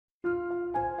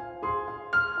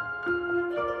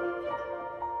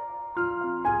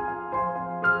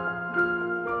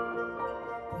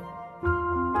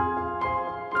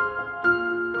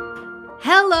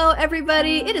Hello,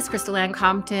 everybody. It is Crystal Ann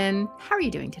Compton. How are you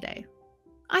doing today?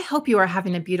 I hope you are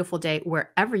having a beautiful day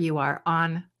wherever you are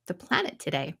on the planet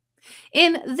today.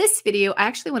 In this video, I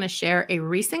actually want to share a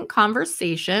recent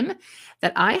conversation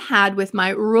that I had with my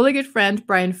really good friend,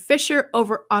 Brian Fisher,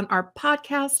 over on our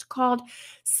podcast called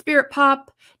Spirit Pop.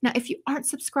 Now, if you aren't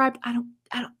subscribed, ow,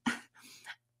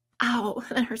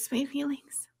 that hurts my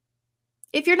feelings.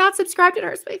 If you're not subscribed, it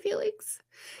hurts my feelings.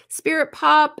 Spirit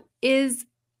Pop is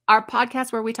our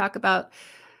podcast where we talk about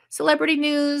celebrity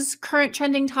news, current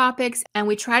trending topics, and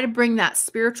we try to bring that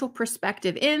spiritual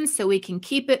perspective in so we can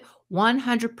keep it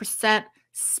 100%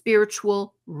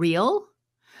 spiritual real.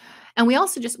 And we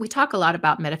also we talk a lot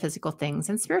about metaphysical things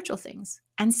and spiritual things.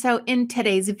 And so in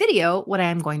today's video, what I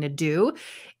am going to do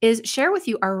is share with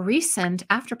you our recent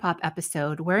Afterpop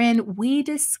episode wherein we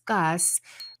discuss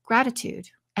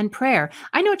gratitude and prayer.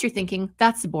 I know what you're thinking.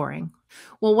 That's boring.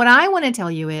 Well, what I want to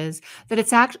tell you is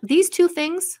that these two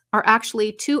things are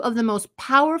actually two of the most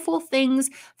powerful things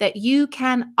that you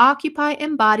can occupy,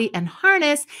 embody, and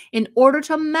harness in order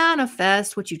to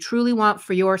manifest what you truly want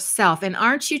for yourself. And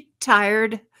aren't you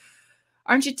tired?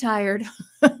 Aren't you tired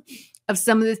of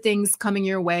some of the things coming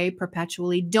your way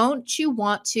perpetually? Don't you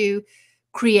want to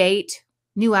create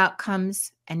new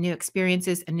outcomes and new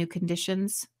experiences and new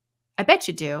conditions? I bet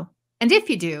you do. And if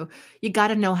you do, you got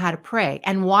to know how to pray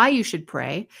and why you should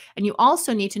pray. And you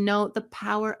also need to know the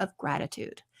power of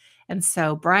gratitude. And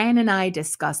so Brian and I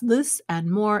discuss this and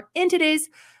more in today's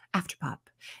Afterpop.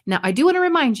 Now, I do want to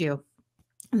remind you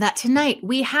that tonight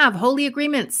we have Holy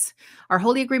Agreements. Our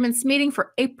Holy Agreements meeting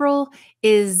for April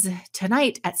is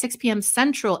tonight at 6 p.m.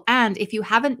 Central. And if you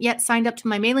haven't yet signed up to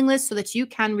my mailing list so that you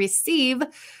can receive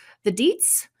the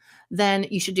deets, then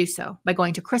you should do so by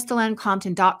going to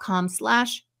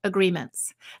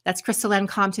crystalanncompton.com/agreements. That's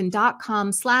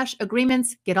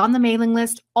crystalanncompton.com/agreements. Get on the mailing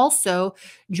list. Also,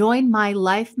 join my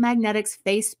Life Magnetics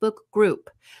Facebook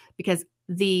group because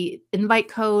the invite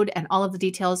code and all of the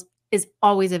details is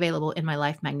always available in my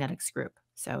Life Magnetics group.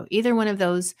 So either one of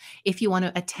those if you want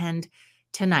to attend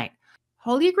tonight.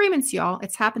 Holy Agreements, y'all.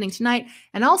 It's happening tonight.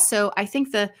 And also, I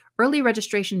think the early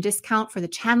registration discount for the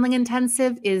Channeling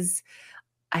Intensive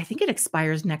I think it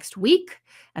expires next week.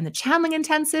 And the Channeling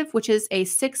Intensive, which is a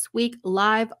 6-week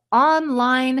live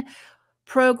online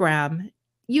program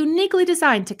uniquely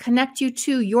designed to connect you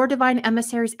to your divine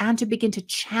emissaries and to begin to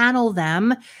channel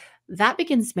them, that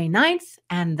begins May 9th,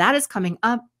 and that is coming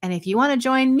up. And if you want to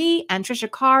join me and Trisha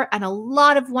Carr and a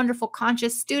lot of wonderful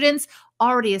conscious students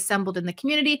already assembled in the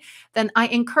community, then I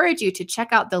encourage you to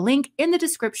check out the link in the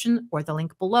description or the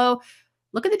link below.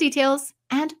 Look at the details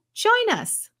and join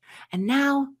us. And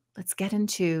now let's get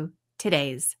into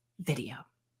today's video.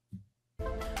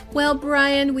 Well,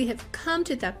 Brian, we have come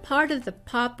to that part of the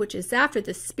pop which is after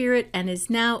the spirit and is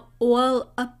now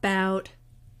all about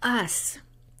us.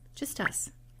 Just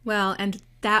us. Well, and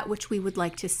that which we would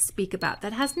like to speak about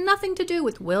that has nothing to do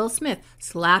with Will Smith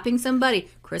slapping somebody,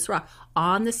 Chris Rock,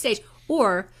 on the stage,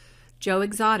 or Joe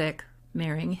Exotic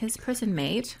marrying his prison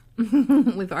mate.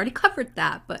 We've already covered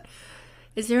that, but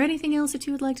is there anything else that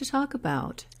you would like to talk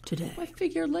about today? I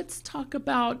figure let's talk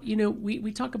about,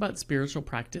 we talk about spiritual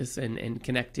practice and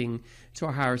connecting to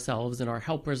our higher selves and our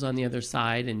helpers on the other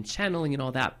side and channeling and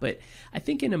all that. But I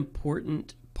think an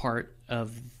important part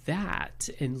of that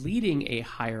and leading a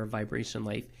higher vibration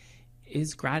life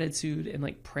is gratitude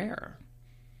and prayer.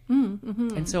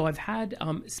 Mm-hmm. And so I've had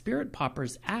spirit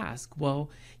poppers ask, well,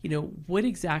 what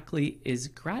exactly is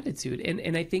gratitude?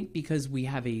 And I think because we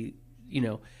have a,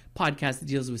 podcast that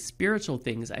deals with spiritual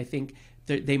things, I think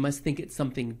they must think it's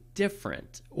something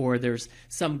different, or there's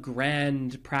some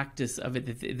grand practice of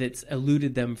it that's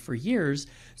eluded them for years.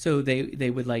 So they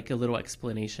would like a little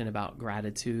explanation about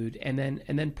gratitude and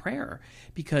then prayer,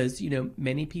 because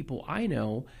many people I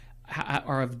know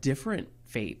are of different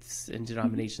faiths and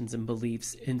denominations and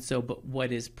beliefs, and so but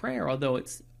what is prayer? Although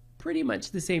it's pretty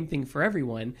much the same thing for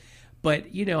everyone. But,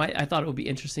 I thought it would be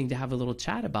interesting to have a little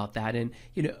chat about that and,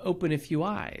 open a few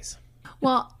eyes.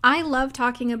 Well, I love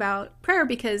talking about prayer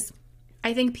because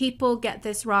I think people get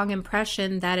this wrong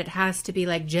impression that it has to be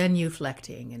like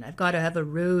genuflecting, and I've got to have a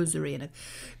rosary, and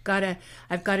I've got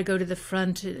to go to the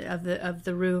front of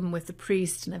the room with the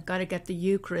priest, and I've got to get the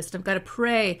Eucharist, I've got to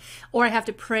pray, or I have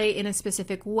to pray in a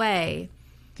specific way.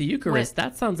 The Eucharist,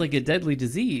 that sounds like a deadly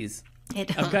disease.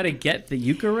 I've got to get the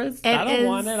Eucharist? I don't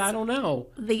want it. I don't know.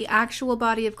 The actual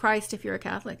body of Christ, if you're a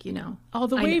Catholic, Oh,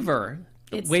 the waiver.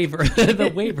 The waiver.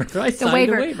 I signed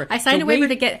a waiver. I signed a waiver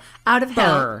to get out of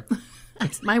hell.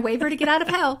 It's my waiver to get out of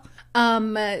hell.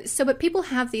 But people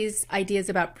have these ideas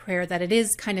about prayer that it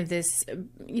is kind of this,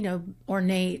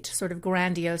 ornate, sort of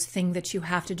grandiose thing that you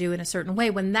have to do in a certain way,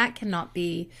 when that cannot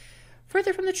be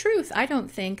further from the truth, I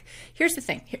don't think. Here's the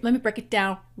thing. Let me break it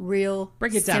down real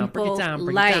simple.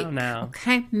 Break it down now.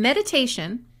 Okay.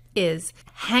 Meditation is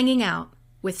hanging out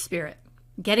with spirit.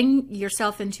 Getting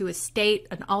yourself into a state,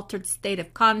 an altered state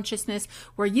of consciousness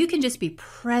where you can just be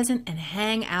present and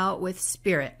hang out with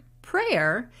spirit.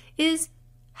 Prayer is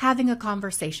having a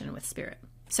conversation with spirit.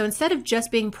 So instead of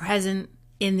just being present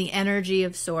in the energy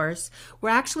of source, we're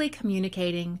actually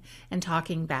communicating and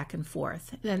talking back and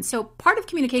forth. And so part of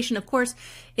communication, of course,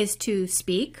 is to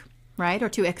speak, right? Or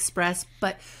to express.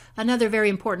 But another very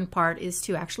important part is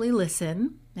to actually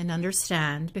listen and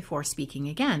understand before speaking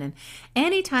again. And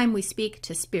anytime we speak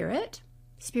to spirit,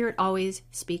 spirit always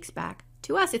speaks back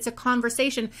to us. It's a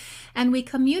conversation, and we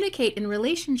communicate in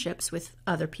relationships with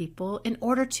other people in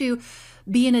order to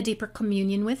be in a deeper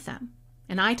communion with them.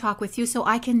 And I talk with you so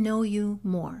I can know you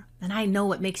more, and I know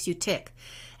what makes you tick,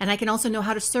 and I can also know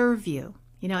how to serve you.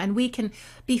 And we can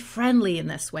be friendly in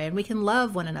this way, and we can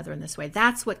love one another in this way.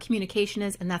 That's what communication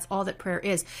is, and that's all that prayer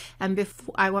is. And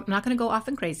I'm not going to go off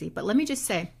and crazy, but let me just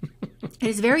say, it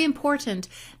is very important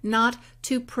not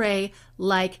to pray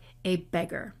like a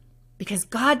beggar. Because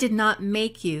God did not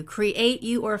make you, create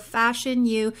you, or fashion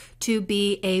you to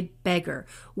be a beggar.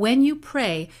 When you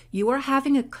pray, you are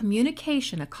having a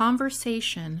communication, a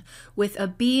conversation with a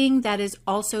being that is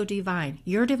also divine.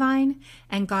 You're divine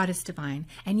and God is divine.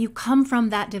 And you come from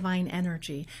that divine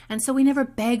energy. And so we never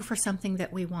beg for something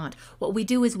that we want. What we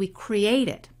do is we create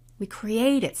it. We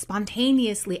create it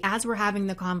spontaneously as we're having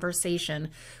the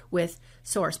conversation with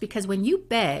Source. Because when you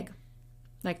beg,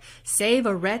 like, save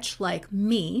a wretch like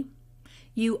me,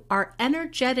 you are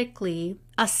energetically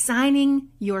assigning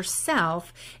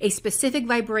yourself a specific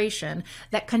vibration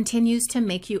that continues to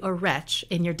make you a wretch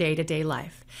in your day-to-day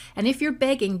life. And if you're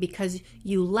begging because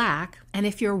you lack, and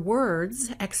if your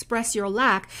words express your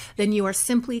lack, then you are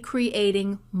simply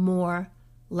creating more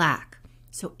lack.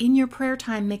 So in your prayer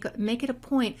time, make it a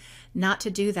point not to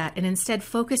do that, and instead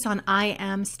focus on I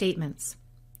am statements.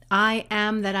 I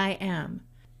am that I am.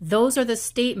 Those are the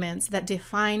statements that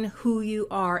define who you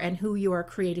are and who you are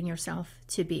creating yourself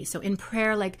to be. So in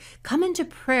prayer, come into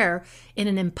prayer in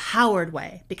an empowered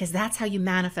way, because that's how you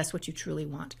manifest what you truly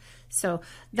want. So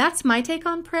that's my take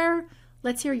on prayer.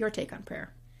 Let's hear your take on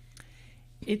prayer.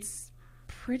 It's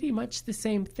pretty much the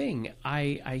same thing.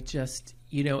 I just,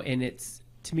 and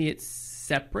to me, it's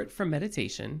separate from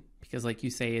meditation, because like you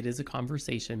say, it is a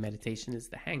conversation. Meditation is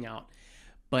the hangout.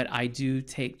 But I do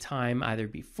take time either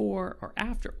before or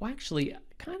after. Well, actually,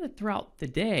 kind of throughout the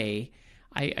day,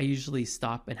 I usually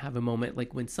stop and have a moment.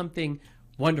 Like when something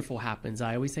wonderful happens,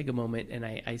 I always take a moment and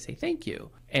I say thank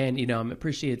you. And, I'm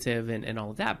appreciative and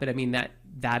all of that. But I mean,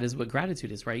 that is what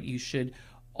gratitude is, right? You should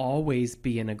always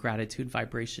be in a gratitude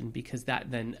vibration, because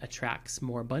that then attracts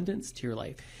more abundance to your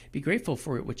life. Be grateful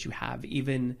for what you have,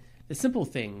 even the simple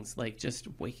things like just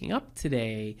waking up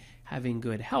today, having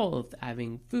good health,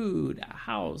 having food, a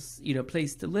house,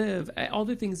 place to live, all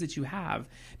the things that you have,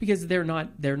 because they're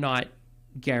not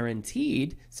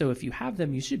guaranteed. So if you have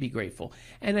them, you should be grateful.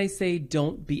 And I say,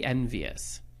 don't be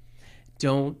envious.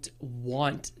 Don't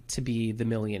want to be the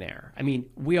millionaire. I mean,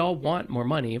 we all want more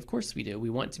money. Of course we do. We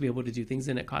want to be able to do things,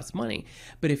 and it costs money.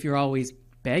 But if you're always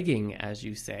begging, as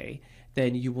you say,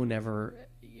 then you will never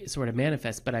sort of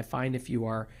manifest. But I find if you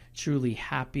are truly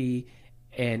happy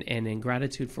and in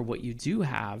gratitude for what you do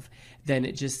have, then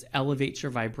it just elevates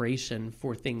your vibration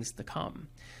for things to come.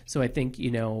 So I think,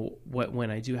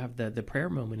 when I do have the prayer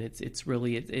moment, it's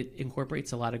really, it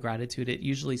incorporates a lot of gratitude. It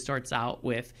usually starts out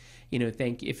with,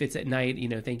 if it's at night,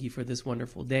 thank you for this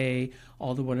wonderful day,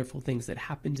 all the wonderful things that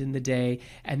happened in the day.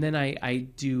 And then I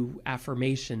do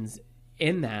affirmations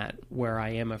in that, where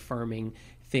I am affirming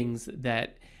things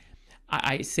that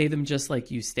I say them just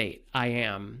like you state. I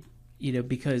am,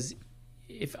 because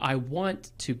if I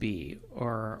want to be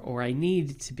or I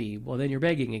need to be, well, then you're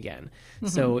begging again. Mm-hmm.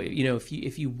 So,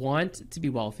 if you want to be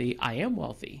wealthy, I am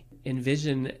wealthy.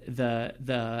 Envision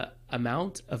the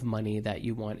amount of money that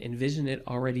you want. Envision it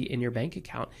already in your bank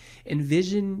account.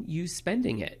 Envision you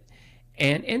spending it.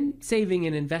 And saving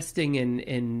and investing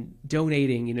and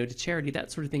donating, to charity,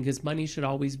 that sort of thing, because money should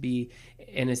always be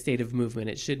in a state of movement.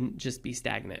 It shouldn't just be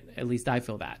stagnant. At least I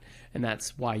feel that. And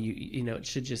that's why it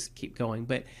should just keep going.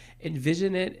 But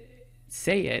envision it,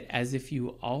 say it as if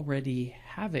you already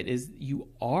have it, as you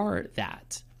are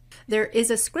that. There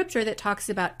is a scripture that talks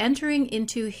about entering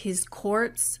into his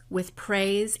courts with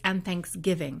praise and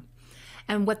thanksgiving.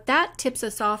 And what that tips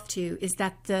us off to is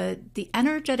that the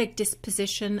energetic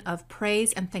disposition of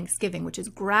praise and thanksgiving, which is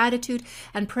gratitude,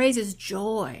 and praise is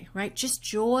joy, right? Just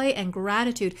joy and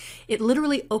gratitude. It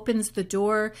literally opens the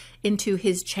door into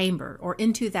his chamber, or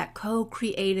into that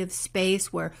co-creative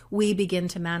space where we begin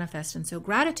to manifest. And so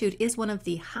gratitude is one of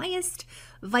the highest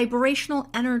vibrational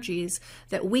energies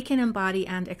that we can embody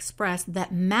and express,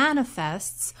 that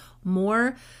manifests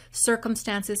more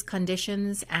circumstances,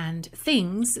 conditions, and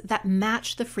things that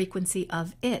match the frequency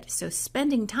of it. So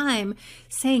spending time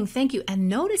saying thank you and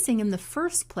noticing in the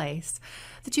first place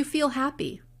that you feel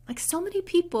happy. Like, so many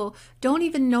people don't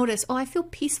even notice, oh, I feel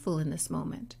peaceful in this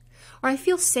moment, or I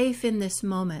feel safe in this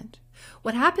moment.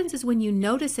 What happens is when you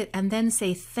notice it and then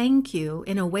say thank you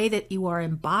in a way that you are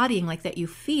embodying, like that you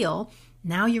feel,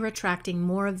 now you're attracting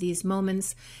more of these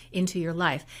moments into your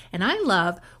life. And I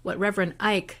love what Reverend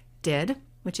Ike did,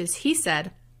 which is he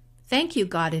said, thank you,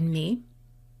 God in me.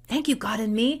 Thank you, God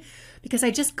in me, because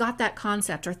I just got that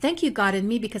concept. Or thank you, God in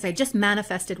me, because I just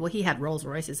manifested, well, he had Rolls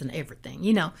Royces and everything,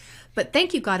 you know. But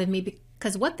thank you, God in me,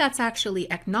 because what that's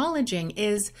actually acknowledging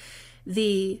is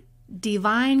the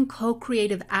divine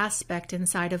co-creative aspect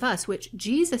inside of us, which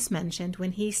Jesus mentioned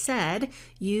when he said,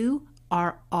 you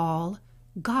are all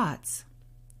God's.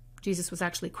 Jesus was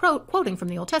actually quoting from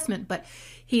the Old Testament, but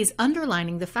he's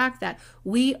underlining the fact that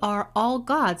we are all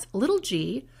God's, little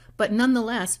g, but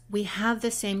nonetheless, we have the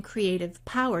same creative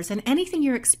powers. And anything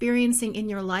you're experiencing in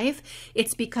your life,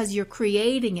 it's because you're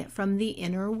creating it from the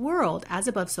inner world, as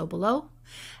above, so below,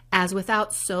 as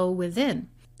without, so within.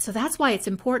 So that's why it's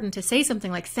important to say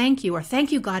something like thank you, or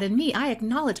thank you, God in me. I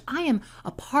acknowledge I am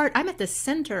a part, I'm at the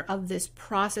center of this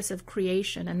process of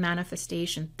creation and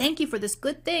manifestation. Thank you for this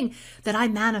good thing that I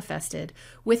manifested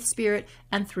with spirit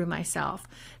and through myself.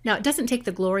 Now, it doesn't take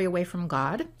the glory away from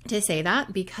God to say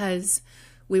that, because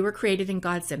we were created in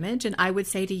God's image. And I would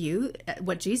say to you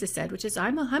what Jesus said, which is,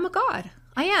 I'm a God.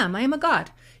 I am a God.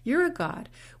 You're a God.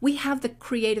 We have the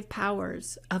creative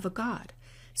powers of a God.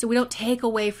 So we don't take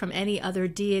away from any other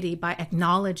deity by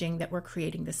acknowledging that we're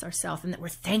creating this ourselves, and that we're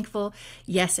thankful,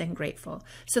 yes, and grateful,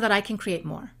 so that I can create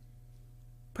more.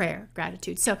 Prayer,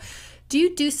 gratitude. So do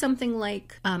you do something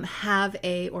like have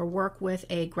a, or work with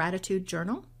a gratitude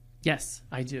journal? Yes,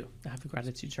 I do. I have a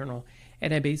gratitude journal.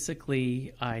 And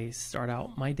I start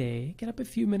out my day, get up a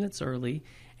few minutes early,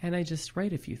 and I just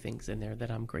write a few things in there that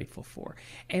I'm grateful for.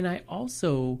 And I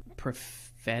also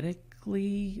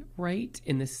prophetically write,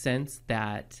 in the sense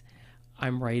that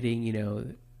I'm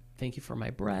writing, thank you for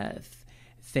my breath.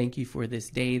 Thank you for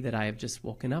this day that I have just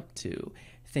woken up to.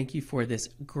 Thank you for this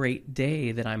great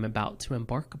day that I'm about to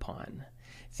embark upon.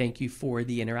 Thank you for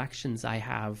the interactions I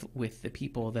have with the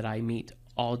people that I meet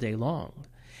all day long.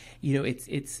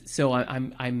 So I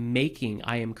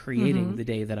am creating the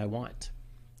day that I want.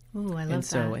 Ooh, I love and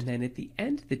so, that. And then at the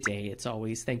end of the day, it's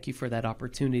always thank you for that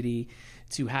opportunity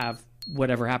to have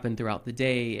whatever happened throughout the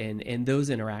day and those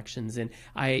interactions. And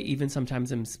I even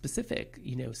sometimes am specific,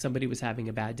 somebody was having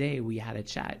a bad day. We had a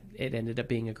chat. It ended up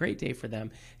being a great day for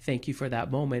them. Thank you for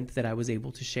that moment that I was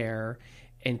able to share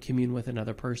and commune with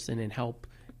another person and help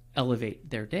elevate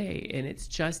their day. And it's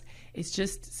just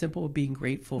simple being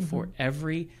grateful for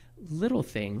every little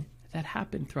thing that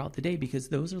happened throughout the day, because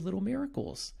those are little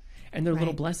miracles, and they're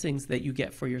little blessings that you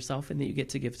get for yourself and that you get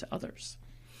to give to others.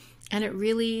 And it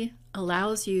really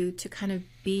allows you to kind of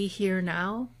be here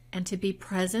now, and to be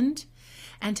present,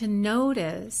 and to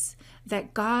notice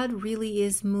that God really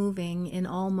is moving in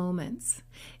all moments.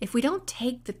 If we don't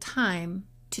take the time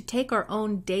to take our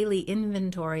own daily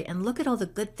inventory and look at all the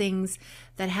good things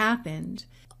that happened,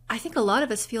 I think a lot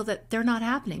of us feel that they're not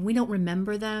happening. We don't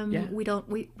remember them. Yeah. We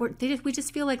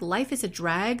just feel like life is a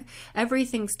drag.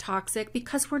 Everything's toxic,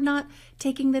 because we're not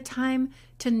taking the time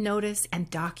to notice and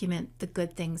document the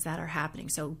good things that are happening.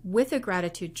 So with a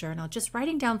gratitude journal, just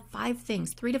writing down 5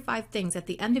 things, 3 to 5 things at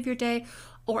the end of your day,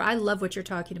 or I love what you're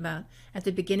talking about at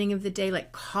the beginning of the day,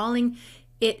 like calling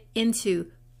it into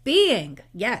being.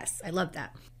 Yes, I love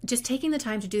that. Just taking the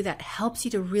time to do that helps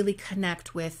you to really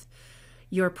connect with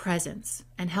your presence,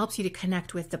 and helps you to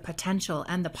connect with the potential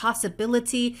and the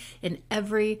possibility in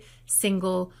every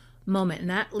single moment. And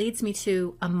that leads me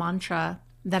to a mantra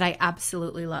that I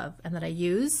absolutely love and that I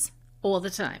use all the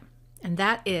time. And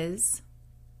that is,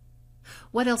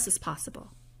 what else is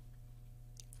possible?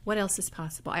 What else is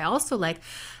possible? I also like,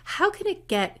 how can it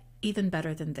get even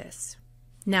better than this?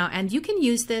 Now, and you can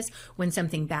use this when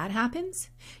something bad happens.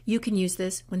 You can use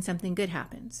this when something good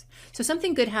happens. So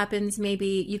something good happens,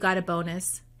 maybe you got a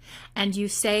bonus, and you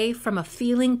say from a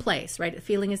feeling place, right? A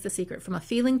feeling is the secret. From a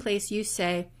feeling place, you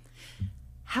say,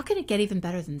 how can it get even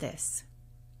better than this?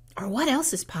 Or what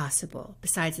else is possible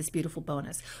besides this beautiful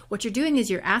bonus? What you're doing is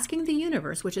you're asking the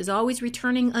universe, which is always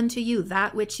returning unto you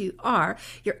that which you are.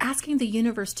 You're asking the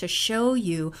universe to show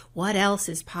you what else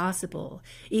is possible,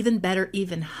 even better,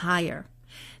 even higher.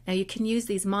 Now, you can use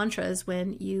these mantras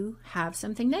when you have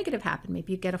something negative happen.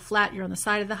 Maybe you get a flat, you're on the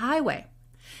side of the highway.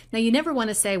 Now, you never want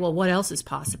to say, well, what else is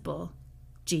possible?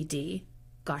 GD.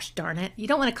 Gosh darn it. You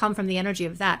don't want to come from the energy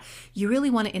of that. You really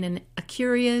want to, in a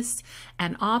curious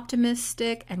and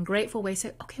optimistic and grateful way,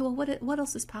 say, okay, well, what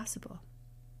else is possible?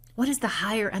 What is the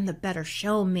higher and the better?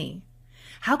 Show me.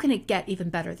 How can it get even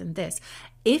better than this?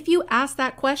 If you ask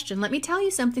that question, let me tell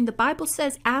you something. The Bible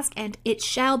says, ask and it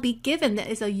shall be given. That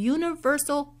is a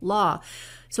universal law.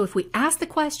 So if we ask the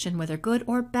question, whether good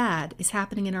or bad is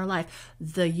happening in our life,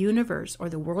 the universe or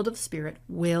the world of spirit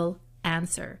will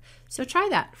answer. So try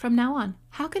that from now on.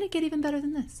 How can it get even better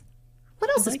than this?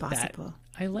 What else is possible?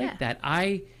 I like that.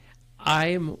 I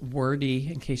am wordy,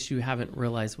 in case you haven't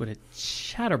realized what a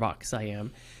chatterbox I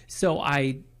am. So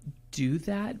I do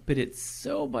that, but it's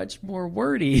so much more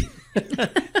wordy.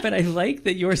 But I like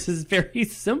that yours is very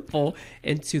simple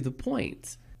and to the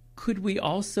point. Could we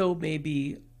also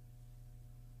maybe,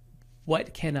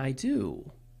 what can I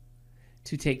do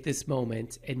to take this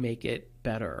moment and make it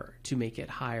better, to make it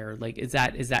higher? Like, is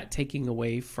that taking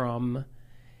away from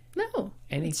No,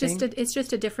 anything? It's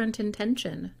just a different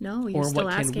intention. No, you're or still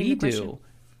what asking can we the question. do?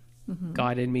 Mm-hmm.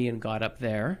 God in me and God up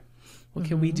there. What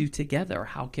can we do together?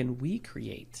 How can we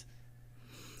create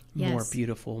more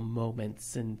beautiful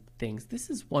moments and things? This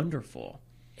is wonderful.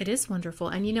 It is wonderful.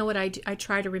 And you know what I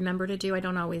try to remember to do? I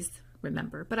don't always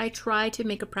remember, but I try to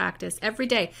make a practice every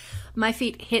day. My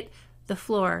feet hit the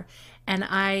floor and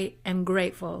I am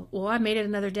grateful. Well, I made it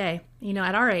another day. You know,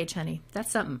 at our age, honey,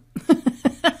 that's something.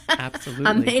 Absolutely.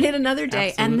 I made it another day.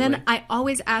 Absolutely. And then I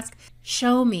always ask,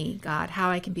 show me, God, how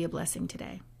I can be a blessing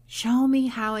today. Show me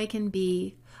how I can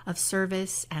be of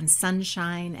service and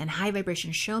sunshine and high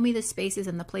vibration. Show me the spaces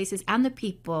and the places and the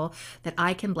people that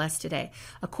I can bless today.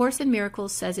 A Course in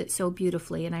Miracles says it so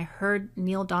beautifully. And I heard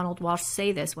Neil Donald Walsh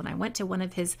say this when I went to one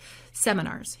of his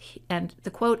seminars. And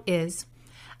the quote is,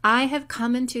 I have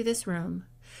come into this room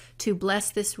to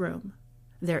bless this room.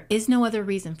 There is no other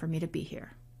reason for me to be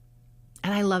here.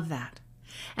 And I love that.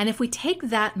 And if we take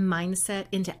that mindset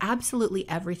into absolutely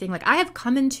everything, like I have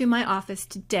come into my office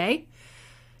today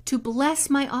to bless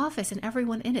my office and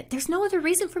everyone in it. There's no other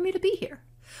reason for me to be here.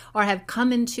 Or I have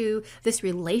come into this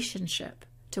relationship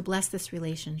to bless this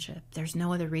relationship. There's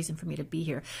no other reason for me to be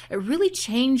here. It really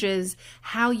changes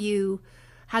how you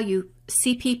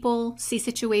see people, see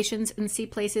situations, and see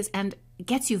places, and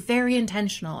gets you very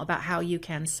intentional about how you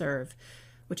can serve,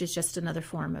 which is just another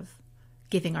form of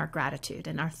giving our gratitude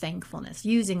and our thankfulness,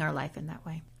 using our life in that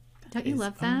way. Don't you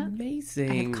love that? Amazing.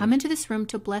 I have come into this room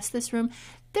to bless this room.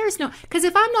 Because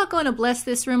if I'm not going to bless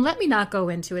this room, let me not go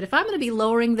into it. If I'm going to be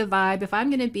lowering the vibe, if I'm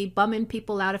going to be bumming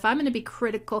people out, if I'm going to be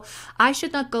critical, I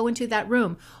should not go into that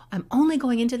room. I'm only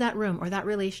going into that room or that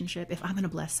relationship if I'm going to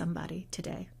bless somebody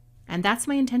today. And that's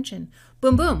my intention.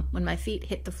 Boom, boom, when my feet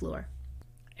hit the floor.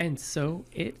 And so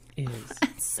it is.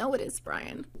 And so it is,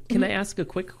 Brian. Can I ask a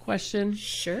quick question?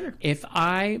 Sure. If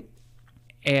I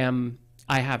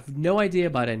have no idea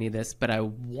about any of this, but I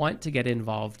want to get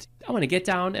involved, I want to get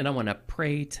down and I want to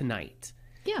pray tonight.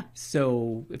 Yeah.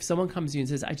 So if someone comes to you and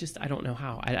says, I don't know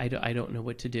how, I don't know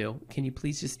what to do, can you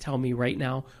please just tell me right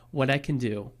now what I can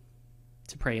do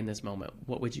to pray in this moment?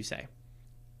 What would you say?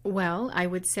 Well, I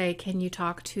would say, can you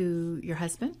talk to your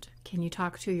husband? Can you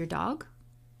talk to your dog?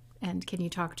 And can you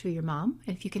talk to your mom?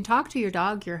 And if you can talk to your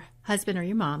dog, your husband, or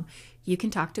your mom, you can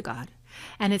talk to God.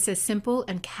 And it's as simple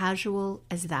and casual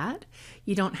as that.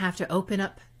 You don't have to open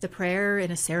up the prayer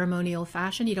in a ceremonial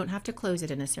fashion. You don't have to close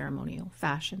it in a ceremonial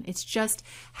fashion. It's just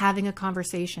having a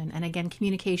conversation. And again,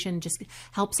 communication just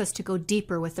helps us to go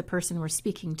deeper with the person we're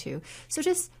speaking to. So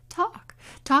just talk.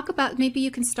 Talk about, maybe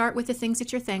you can start with the things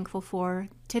that you're thankful for.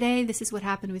 Today, this is what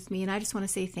happened with me, and I just want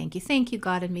to say thank you. Thank you,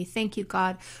 God in me. Thank you,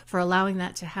 God, for allowing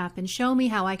that to happen. Show me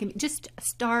how I can just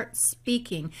start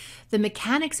speaking. The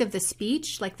mechanics of the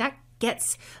speech, like that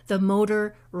gets the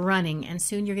motor running, and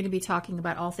soon you're going to be talking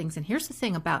about all things. And here's the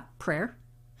thing about prayer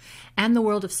and the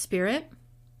world of spirit.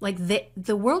 Like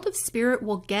the world of spirit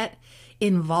will get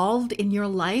involved in your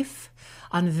life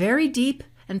on very deep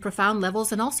and profound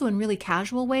levels, and also in really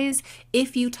casual ways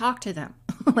if you talk to them.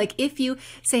 Like if you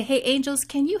say, hey, angels,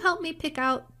 can you help me pick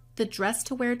out the dress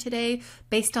to wear today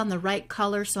based on the right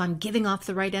color so I'm giving off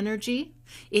the right energy?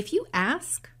 If you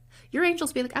ask, your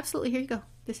angels will be like, absolutely, here you go.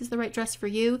 This is the right dress for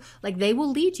you. Like they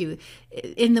will lead you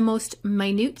in the most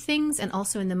minute things and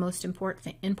also in the most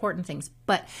important things.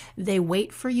 But they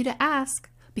wait for you to ask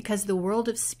because the world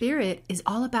of spirit is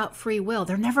all about free will.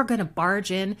 They're never going to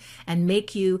barge in and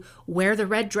make you wear the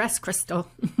red dress, Crystal.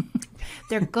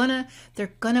 They're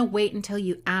gonna wait until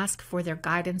you ask for their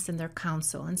guidance and their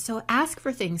counsel. And so ask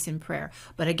for things in prayer,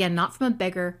 but again, not from a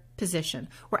beggar position.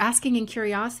 We're asking in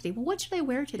curiosity, well, what should I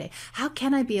wear today? How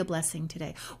can I be a blessing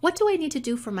today? What do I need to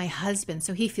do for my husband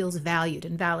so he feels valued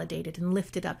and validated and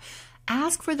lifted up?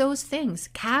 Ask for those things.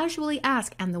 Casually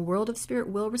ask, and the world of spirit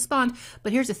will respond.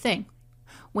 But here's the thing.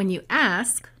 When you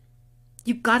ask,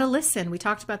 you've got to listen. We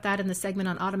talked about that in the segment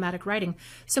on automatic writing.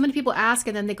 So many people ask,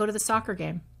 and then they go to the soccer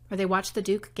game, or they watch the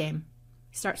Duke game,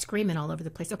 start screaming all over the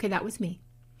place. Okay, that was me.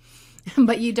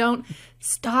 But you don't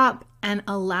stop and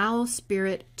allow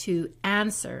spirit to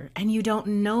answer, and you don't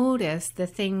notice the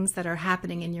things that are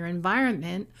happening in your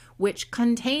environment which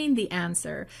contain the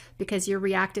answer because you're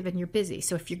reactive and you're busy.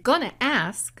 So if you're going to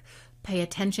ask, pay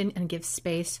attention and give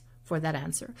space for that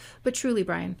answer. But truly,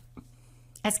 Brian,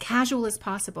 as casual as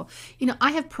possible. You know,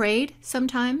 I have prayed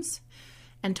sometimes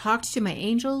and talked to my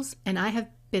angels, and I have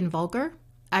been vulgar.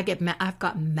 I've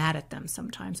gotten mad at them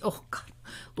sometimes. Oh God,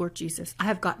 Lord Jesus. I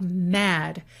have gotten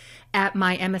mad at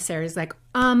my emissaries. Like,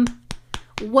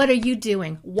 what are you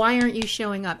doing? Why aren't you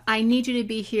showing up? I need you to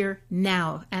be here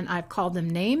now. And I've called them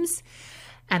names,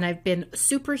 and I've been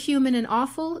superhuman and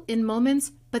awful in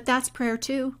moments, but that's prayer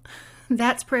too.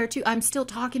 That's prayer too. I'm still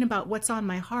talking about what's on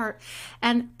my heart.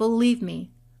 And believe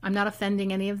me, I'm not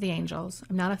offending any of the angels.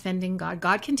 I'm not offending God.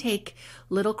 God can take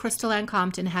little Crystal Ann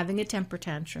Compton having a temper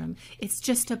tantrum. It's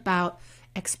just about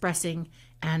expressing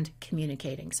and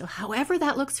communicating. So however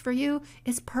that looks for you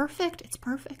is perfect. It's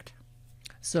perfect.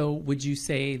 So would you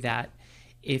say that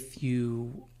if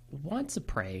you want to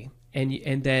pray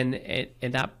and then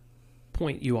at that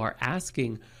point you are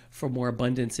asking for more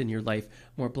abundance in your life,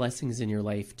 more blessings in your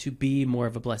life, to be more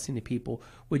of a blessing to people,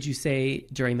 would you say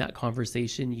during that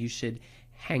conversation you should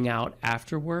hang out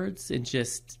afterwards and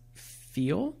just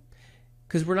feel?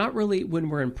 Because we're not really, when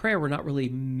we're in prayer, we're not really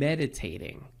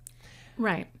meditating.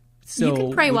 Right. So you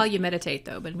can pray while you meditate,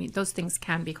 though. But I mean, those things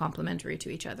can be complementary to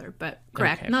each other. But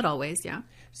correct, not always. Yeah.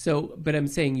 So, but I'm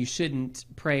saying you shouldn't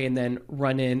pray and then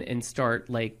run in and start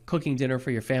like cooking dinner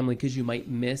for your family because you might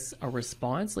miss a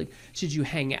response. Like, should you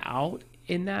hang out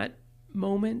in that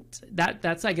moment?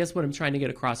 That's I guess what I'm trying to get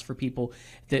across for people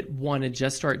that want to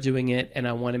just start doing it, and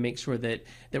I want to make sure that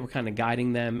we're kind of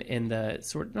guiding them in the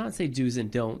sort of, not say do's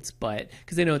and don'ts, but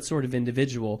because I know it's sort of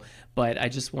individual, but I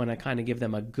just want to kind of give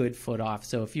them a good foot off.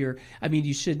 So if you're, I mean,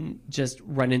 you shouldn't just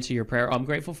run into your prayer, I'm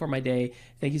grateful for my day,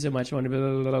 thank you so much, blah, blah,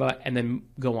 blah, blah, blah, and then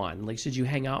go on. Like, should you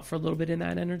hang out for a little bit in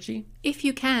that energy? If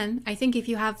you can. I think if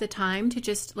you have the time to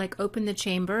just like open the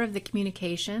chamber of the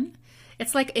communication.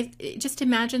 It's like, just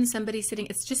imagine somebody sitting,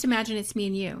 just imagine it's me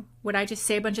and you. Would I just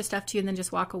say a bunch of stuff to you and then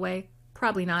just walk away?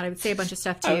 Probably not. I would say a bunch of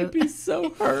stuff to you. I would be so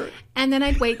hurt. And then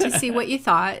I'd wait to see what you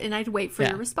thought, and I'd wait for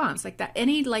your response. Like that.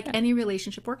 Any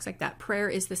relationship works like that. Prayer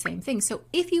is the same thing. So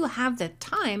if you have the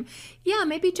time,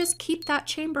 maybe just keep that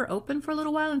chamber open for a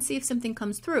little while and see if something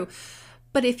comes through.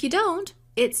 But if you don't,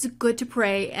 it's good to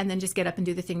pray and then just get up and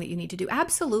do the thing that you need to do.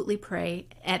 Absolutely pray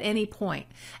at any point.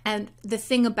 And the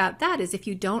thing about that is if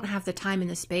you don't have the time and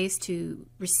the space to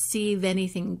receive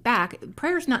anything back,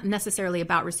 prayer is not necessarily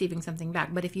about receiving something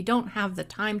back. But if you don't have the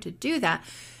time to do that,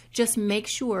 just make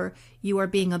sure you are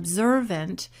being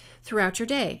observant throughout your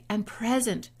day and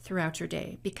present throughout your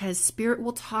day, because Spirit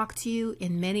will talk to you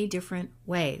in many different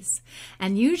ways.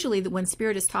 And usually when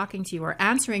Spirit is talking to you or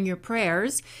answering your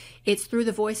prayers, it's through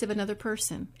the voice of another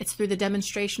person. It's through the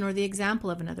demonstration or the example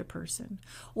of another person.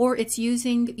 Or it's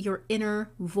using your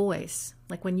inner voice.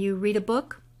 Like when you read a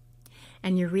book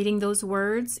and you're reading those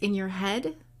words in your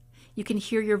head, you can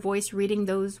hear your voice reading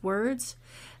those words.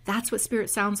 That's what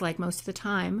Spirit sounds like most of the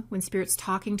time when Spirit's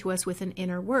talking to us with an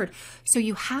inner word. So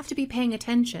you have to be paying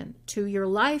attention to your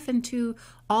life and to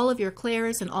all of your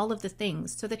clairs and all of the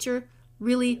things so that you're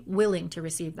really willing to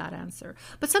receive that answer.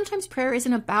 But sometimes prayer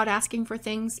isn't about asking for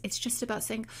things. It's just about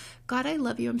saying, God, I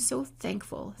love you. I'm so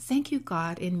thankful. Thank you,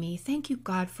 God, in me. Thank you,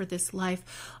 God, for this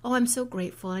life. Oh, I'm so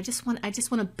grateful. I just want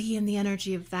to be in the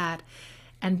energy of that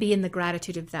and be in the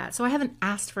gratitude of that. So I haven't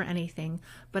asked for anything,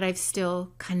 but I've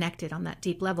still connected on that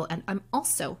deep level. And I'm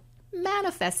also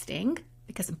manifesting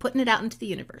because I'm putting it out into the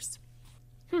universe.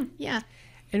 Yeah.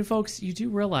 And folks, you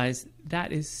do realize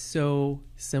that is so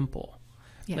simple.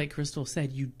 Yeah. Like Crystal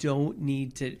said, you don't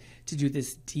need to do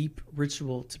this deep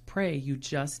ritual to pray. You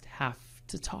just have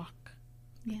to talk.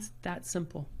 Yeah. It's that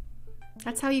simple.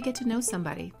 That's how you get to know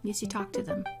somebody. You talk to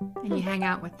them and you hang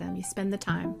out with them. You spend the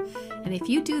time. And if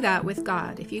you do that with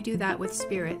God, if you do that with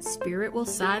Spirit, Spirit will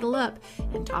sidle up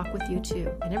and talk with you too.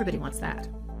 And everybody wants that.